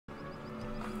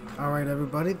Alright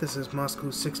everybody, this is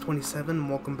Moscow 627 and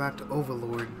welcome back to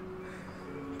Overlord.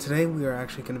 Today we are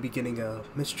actually going to be getting a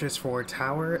Mistress for our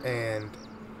tower and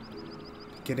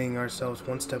getting ourselves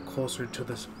one step closer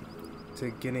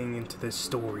to getting into this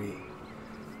story.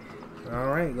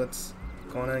 Alright, let's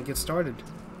go on and get started.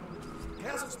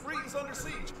 Castle Spring is under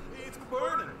siege. It's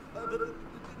burning. The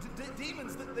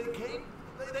demons, they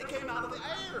came out of the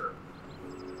air.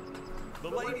 The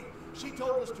lady, she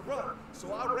told us to run,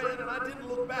 so I ran and I didn't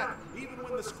look back, even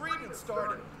when the screaming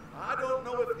started. I don't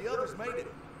know if the others made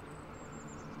it.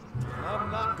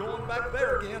 I'm not going back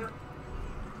there again.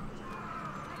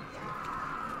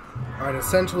 Alright,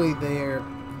 essentially their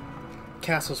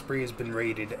castle spree has been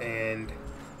raided and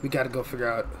we gotta go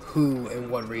figure out who and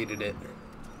what raided it.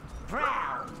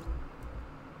 Proud.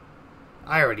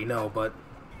 I already know, but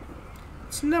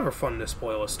it's never fun to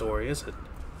spoil a story, is it?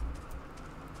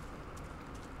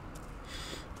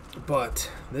 But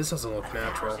this doesn't look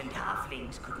natural. 1,000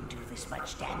 halflings couldn't do this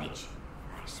much damage.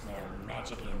 I smell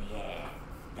magic in the air.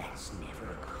 That's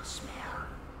never a good smell.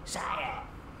 Sire,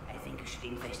 I think you should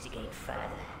investigate further.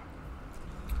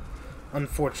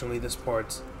 Unfortunately, this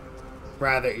part's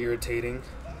rather irritating.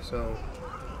 So,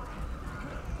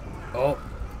 oh,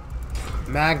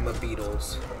 magma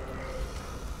beetles.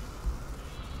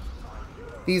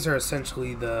 These are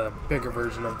essentially the bigger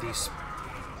version of these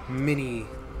mini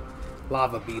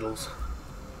lava beetles.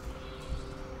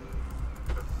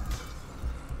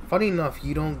 Funny enough,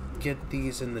 you don't get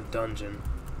these in the dungeon.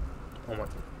 Oh my,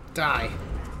 die!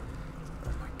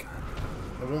 Oh my god,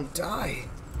 I won't die.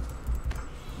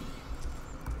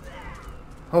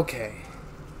 Okay.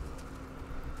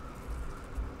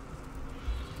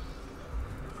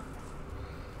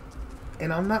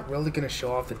 And I'm not really gonna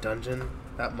show off the dungeon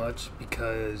that much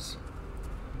because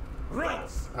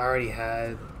Reds. I already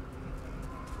had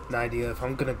an idea. If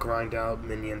I'm gonna grind out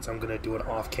minions, I'm gonna do it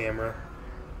off camera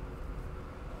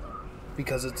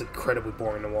because it's incredibly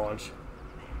boring to watch.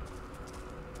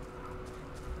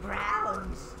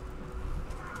 Browns.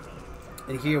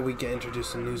 And here we get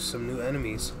introduced to some new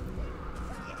enemies,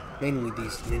 mainly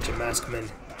these ninja mask men.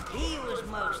 He was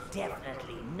most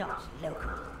definitely not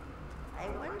local. I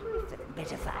wonder if they'd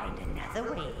better find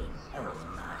another way,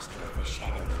 old master of the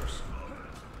shadows.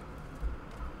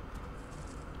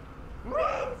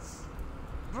 Reds!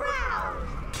 Brown!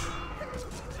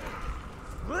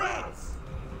 Reds!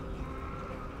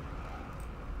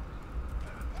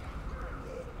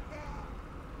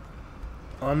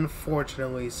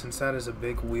 Unfortunately, since that is a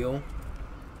big wheel,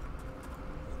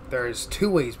 there's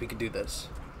two ways we could do this.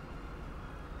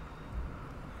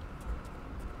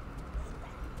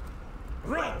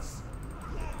 Reds!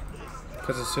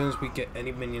 Because as soon as we get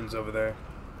any minions over there,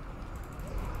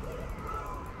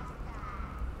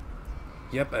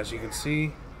 yep, as you can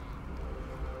see,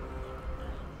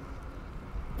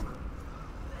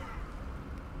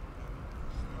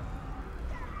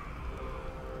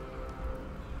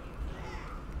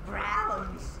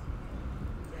 Browns!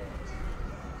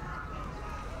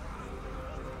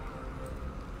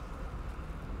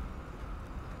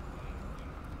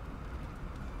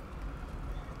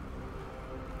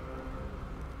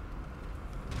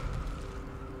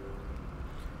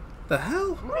 the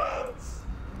hell? Reds!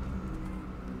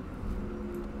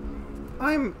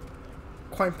 I'm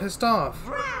quite pissed off.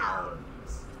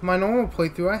 Browns! My normal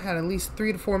playthrough, I had at least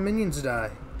 3 to 4 minions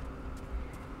die.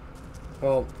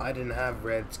 Well, I didn't have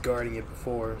reds guarding it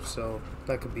before, so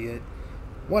that could be it.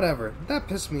 Whatever, that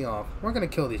pissed me off. We're gonna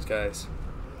kill these guys.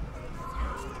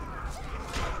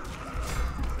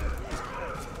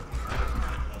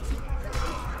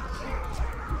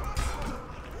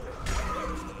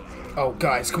 Oh,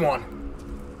 guys, come on.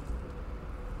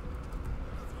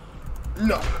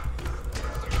 No.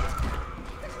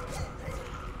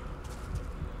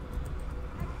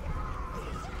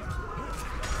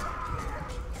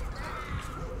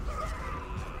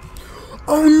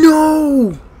 Oh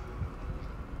no!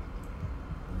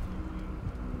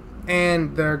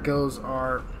 And there goes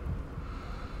our...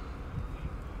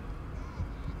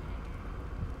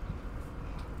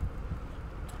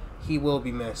 He will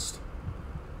be missed.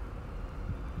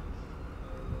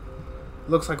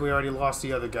 Looks like we already lost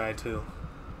the other guy too.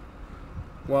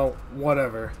 Well,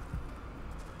 whatever.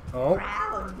 Oh.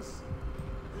 Browns!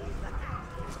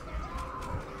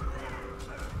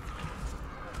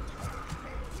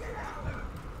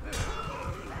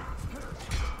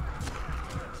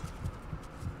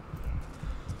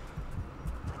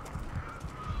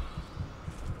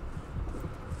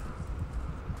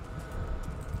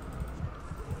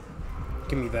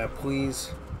 Give me that,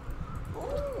 please.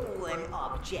 Ooh, an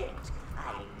object.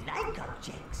 I like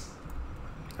objects.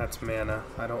 That's mana.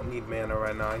 I don't need mana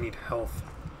right now. I need health.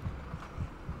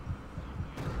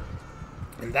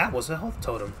 And that was a health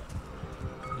totem.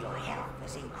 Your health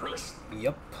has increased.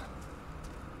 Yep.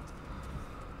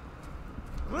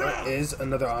 There is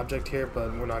another object here,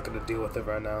 but we're not going to deal with it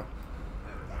right now.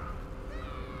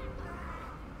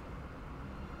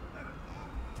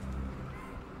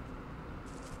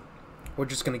 We're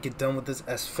just going to get done with this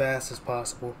as fast as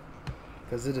possible.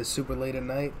 Because it is super late at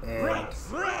night, and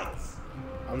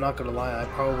I'm not going to lie, I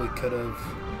probably could have...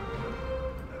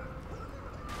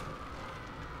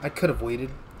 I could have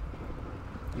waited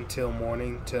until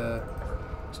morning to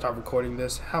start recording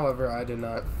this. However, I did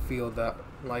not feel that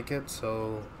like it,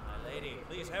 so... My lady,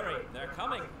 please hurry. They're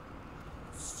coming.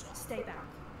 Stay back.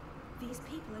 These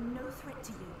people are no threat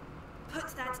to you. Put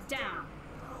that down.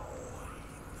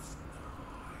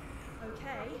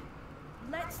 Okay,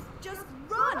 let's just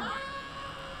run!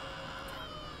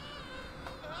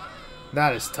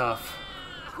 That is tough.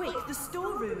 Quick, the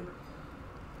storeroom.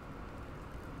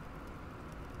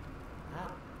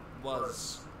 That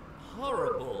was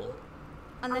horrible.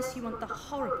 Unless you want the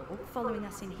horrible following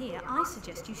us in here, I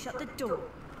suggest you shut the door.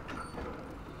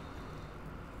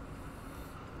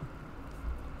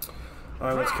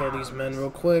 Alright, let's kill these men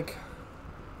real quick.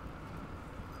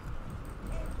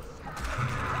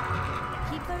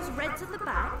 Keep those reds at the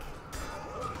back.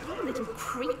 You little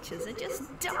creatures are just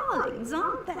darlings,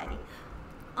 aren't they?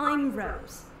 I'm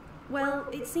Rose. Well,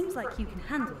 it seems like you can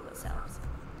handle yourselves.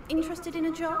 Interested in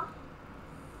a job?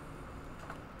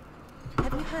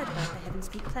 Have you heard about the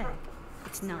Heavenspeak Plague?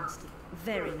 It's nasty.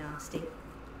 Very nasty.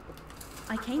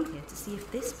 I came here to see if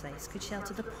this place could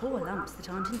shelter the poor lumps that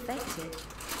aren't infected.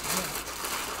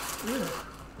 Yes. Ugh.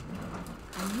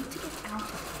 I need to get out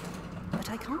of here, but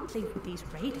I can't live with these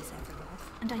raiders everywhere,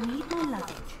 and I need my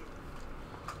luggage.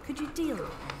 Could you deal with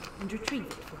them and retrieve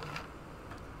it for me?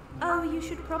 Oh, you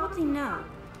should probably know.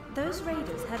 Those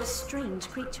raiders had a strange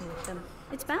creature with them.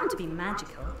 It's bound to be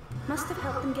magical. Must have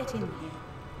helped them get in here.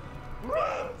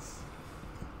 Reds!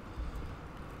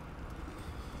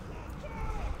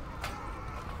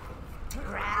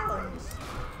 Browns!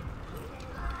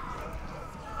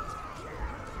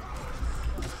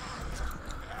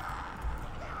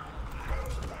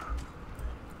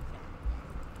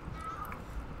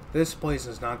 This place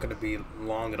is not going to be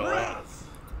long at all.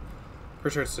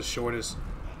 Pretty sure it's the shortest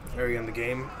area in the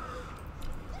game.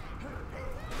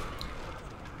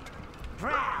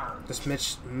 This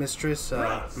Mistress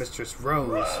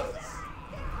Rose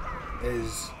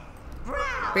is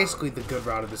basically the good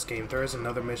route of this game. There is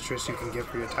another Mistress you can get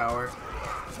for your tower.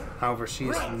 However, she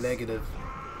is negative.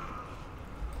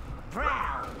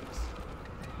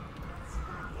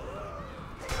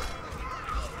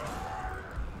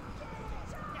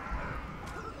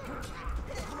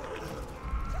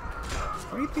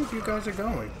 Where do you think you guys are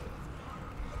going?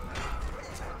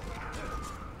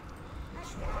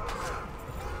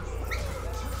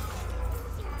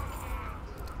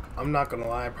 I'm not gonna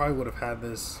lie, I probably would have had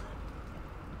this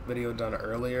video done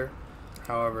earlier.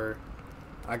 However,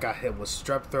 I got hit with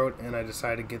strep throat and I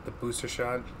decided to get the booster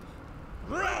shot.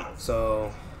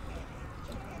 So,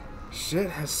 shit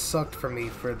has sucked for me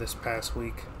for this past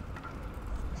week.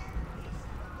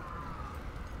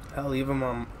 Hell,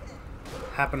 even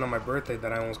happened on my birthday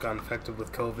that I almost got infected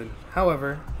with COVID.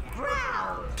 However,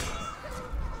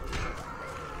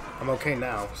 I'm okay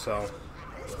now, so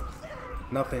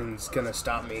nothing's gonna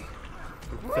stop me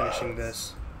from finishing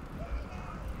this.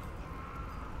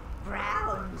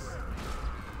 Browns!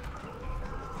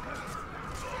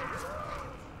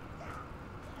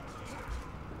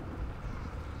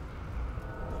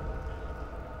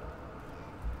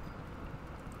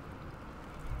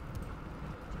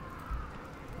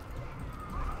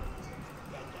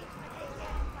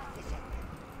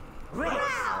 Reds!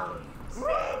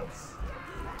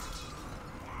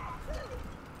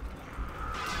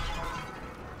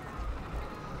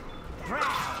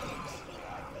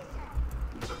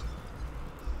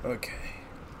 Okay.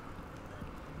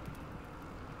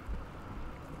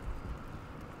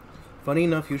 Funny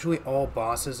enough, usually all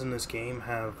bosses in this game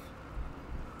have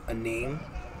a name.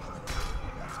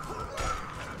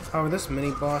 However, this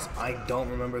mini boss, I don't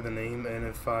remember the name, and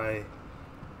if I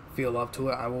feel up to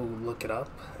it, I will look it up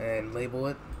and label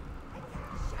it.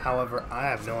 However, I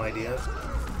have no idea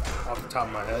off the top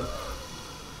of my head.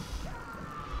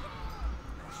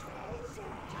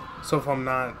 So if I'm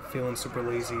not feeling super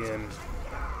lazy and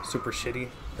super shitty,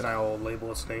 then I'll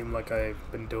label its name like I've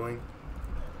been doing.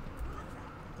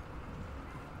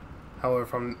 However,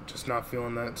 if I'm just not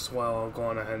feeling that swell, I'll go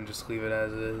on ahead and just leave it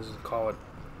as it is and call it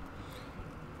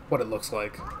what it looks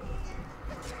like.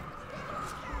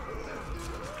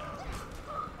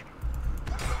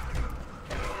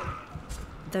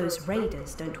 Those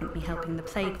raiders don't want me helping the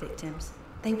plague victims.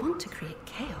 They want to create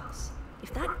chaos.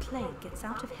 If that plague gets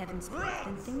out of Heaven's Peak,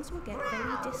 then things will get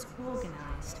very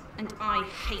disorganized. And I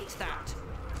hate that.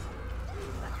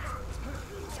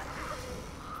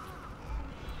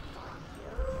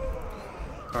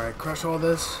 Alright, crush all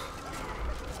this.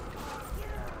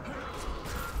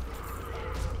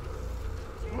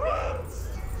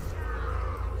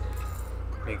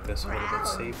 Make this a little bit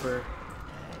safer.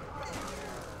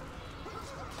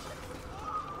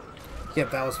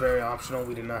 Yep, that was very optional.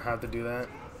 We did not have to do that.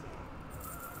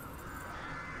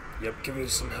 Yep, give me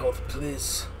some health,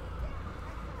 please.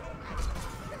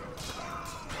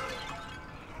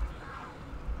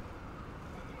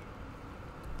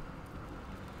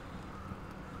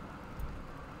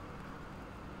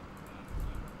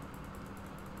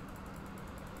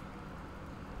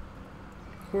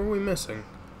 Who are we missing?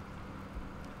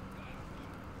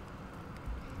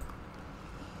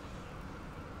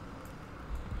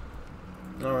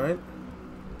 Alright.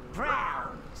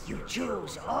 Browns, you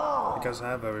choose all. I guess I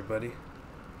have everybody.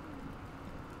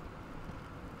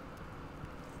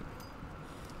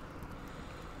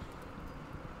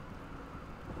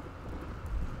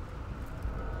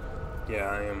 Yeah,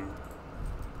 I am.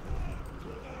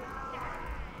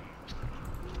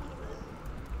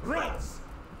 Reds.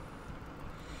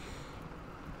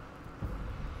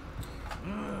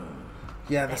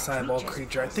 Yeah, this eyeball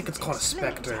creature. I think it's called a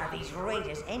specter. How these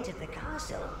raiders entered the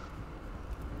castle.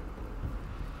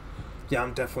 Yeah,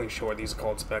 I'm definitely sure these are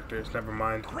called specters. Never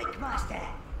mind. Quick, Master.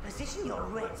 Position your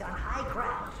reds on high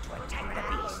ground to attack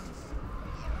the beast.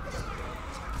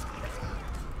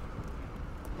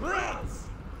 Reds!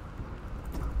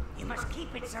 You must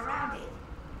keep it surrounded.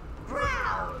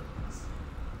 Browns!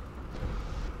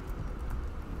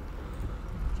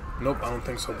 Nope, I don't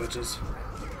think so, bitches.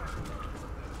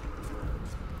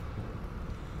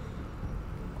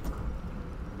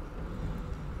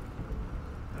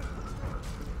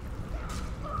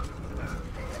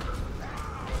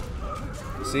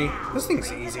 See? This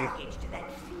thing's easy. Package to that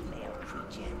female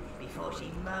creature before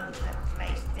she mows the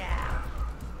place down.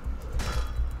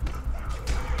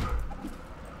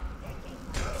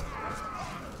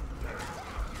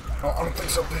 Oh, I don't think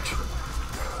so,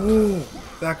 bitch. Ooh,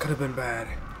 that could have been bad.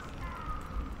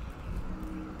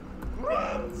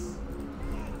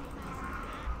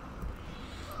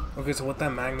 Okay, so what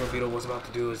that Magma Beetle was about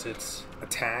to do is its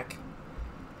attack,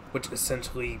 which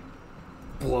essentially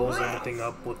blows everything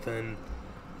up within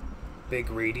big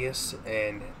radius,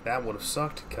 and that would have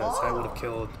sucked because I would have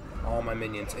killed all my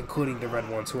minions, including the red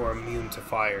ones who are immune to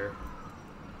fire.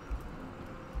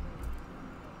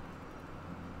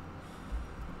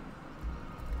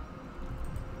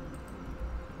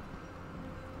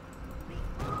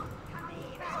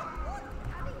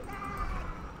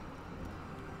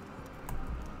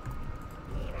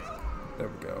 There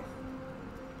we go.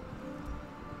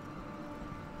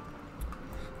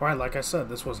 Alright, like I said,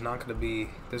 this was going to be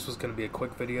a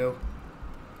quick video.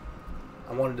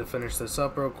 I wanted to finish this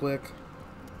up real quick.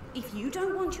 If you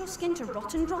don't want your skin to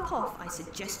rot and drop off, I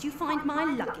suggest you find my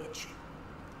luggage.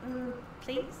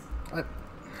 Please?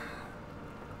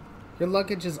 Your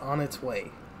luggage is on its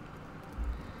way.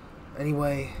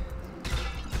 Anyway.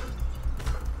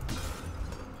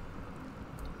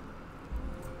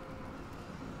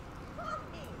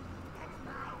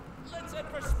 Let's head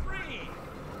for spree.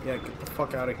 Yeah, get the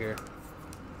fuck out of here.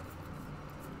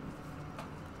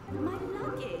 My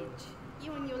luggage.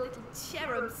 You and your little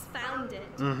cherubs found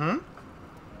it. Mm-hmm.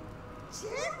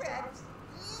 Cherubs?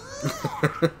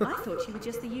 I thought you were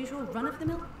just the usual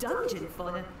run-of-the-mill dungeon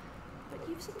fodder, but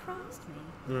you've surprised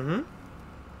me. Mm-hmm.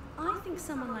 I think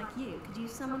someone like you could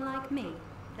use someone like me.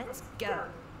 Let's go.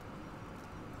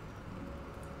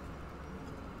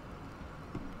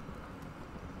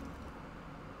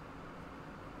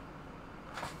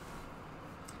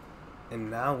 And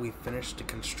now we finished the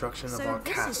construction of So our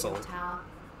this castle. is your tower.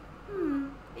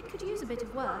 It could use a bit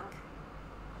of work.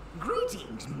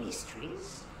 Greetings,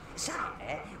 Mistress.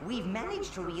 Sire, we've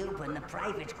managed to reopen the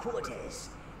private quarters.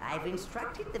 I've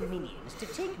instructed the minions to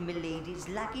take Milady's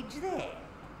luggage there.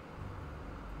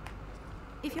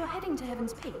 If you're heading to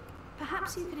Heaven's Peak,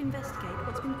 perhaps you could investigate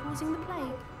what's been causing the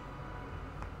plague.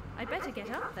 I'd better get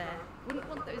up there. Wouldn't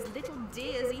want those little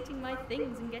deers eating my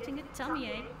things and getting a tummy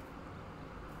ache.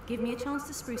 Give me a chance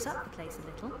to spruce up the place a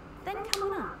little, then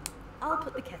come on up. I'll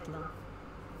put the kettle on.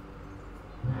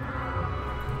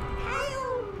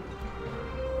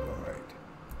 Alright.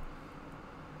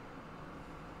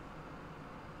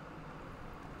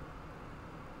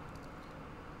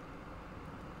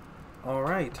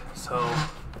 Alright, so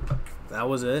that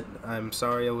was it. I'm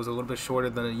sorry it was a little bit shorter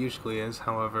than it usually is.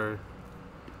 However,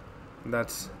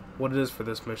 That's what it is for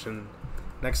this mission.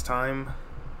 Next time,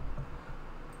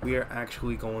 we are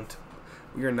actually going to...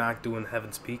 We are not doing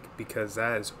Heaven's Peak because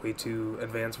that is way too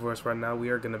advanced for us right now. We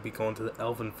are going to be going to the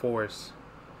Elven Forest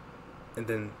and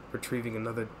then retrieving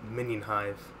another minion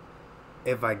hive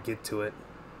if I get to it.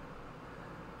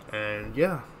 And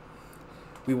yeah,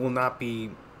 we will not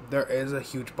be... There is a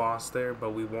huge boss there,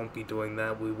 but we won't be doing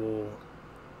that. We will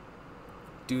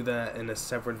do that in a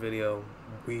separate video.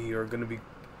 We are going to be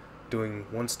doing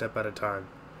one step at a time.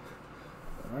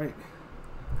 Alright,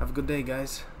 have a good day,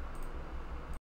 guys.